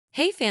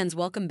Hey fans,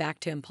 welcome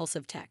back to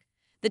Impulsive Tech.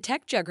 The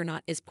tech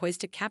juggernaut is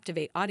poised to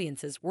captivate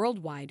audiences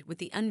worldwide with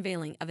the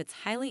unveiling of its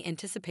highly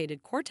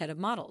anticipated quartet of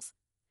models.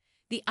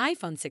 The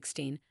iPhone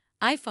 16,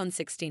 iPhone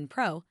 16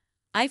 Pro,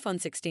 iPhone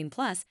 16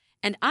 Plus,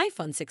 and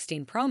iPhone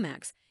 16 Pro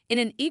Max in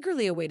an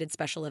eagerly awaited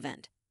special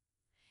event.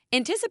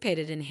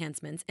 Anticipated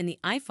enhancements in the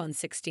iPhone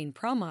 16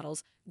 Pro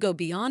models go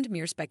beyond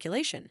mere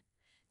speculation.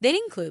 They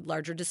include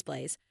larger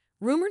displays,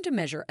 rumored to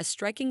measure a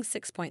striking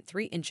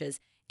 6.3 inches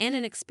and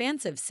an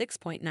expansive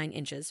 6.9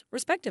 inches,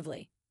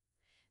 respectively.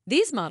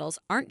 These models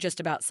aren't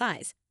just about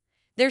size.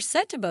 They're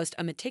set to boast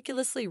a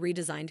meticulously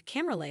redesigned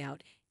camera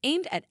layout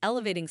aimed at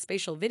elevating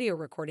spatial video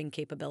recording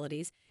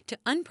capabilities to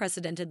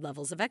unprecedented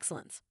levels of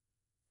excellence.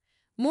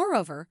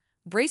 Moreover,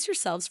 brace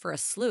yourselves for a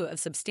slew of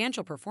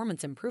substantial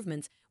performance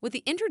improvements with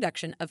the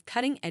introduction of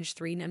cutting-edge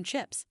 3nm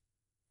chips.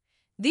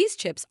 These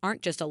chips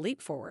aren't just a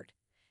leap forward.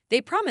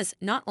 They promise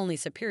not only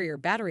superior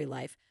battery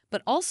life,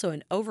 but also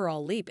an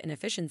overall leap in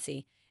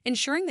efficiency,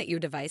 ensuring that your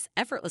device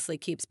effortlessly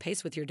keeps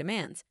pace with your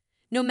demands,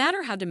 no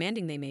matter how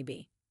demanding they may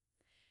be.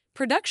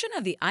 Production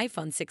of the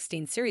iPhone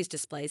 16 series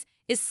displays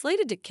is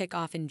slated to kick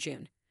off in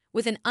June,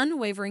 with an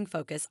unwavering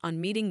focus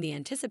on meeting the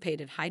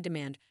anticipated high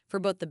demand for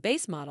both the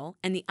base model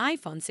and the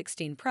iPhone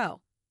 16 Pro.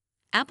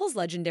 Apple's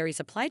legendary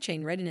supply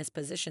chain readiness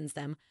positions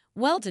them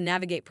well to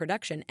navigate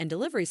production and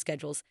delivery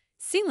schedules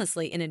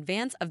seamlessly in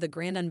advance of the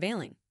grand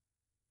unveiling.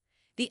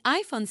 The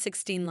iPhone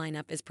 16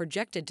 lineup is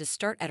projected to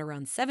start at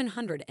around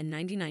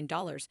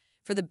 $799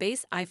 for the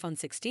base iPhone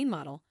 16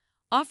 model,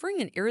 offering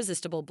an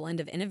irresistible blend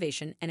of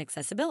innovation and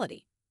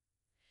accessibility.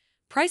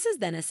 Prices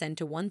then ascend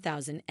to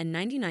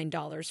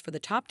 $1,099 for the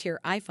top-tier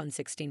iPhone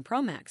 16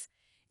 Pro Max,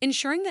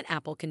 ensuring that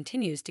Apple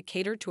continues to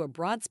cater to a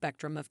broad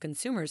spectrum of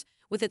consumers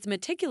with its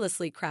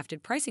meticulously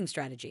crafted pricing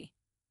strategy.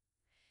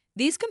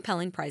 These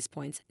compelling price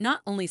points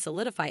not only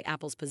solidify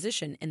Apple's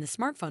position in the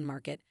smartphone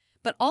market,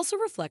 but also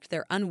reflect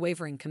their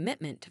unwavering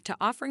commitment to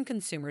offering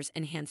consumers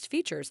enhanced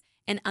features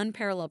and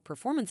unparalleled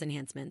performance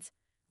enhancements,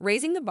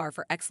 raising the bar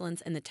for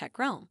excellence in the tech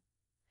realm.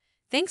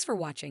 Thanks for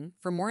watching.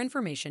 For more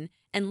information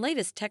and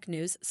latest tech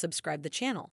news, subscribe the channel.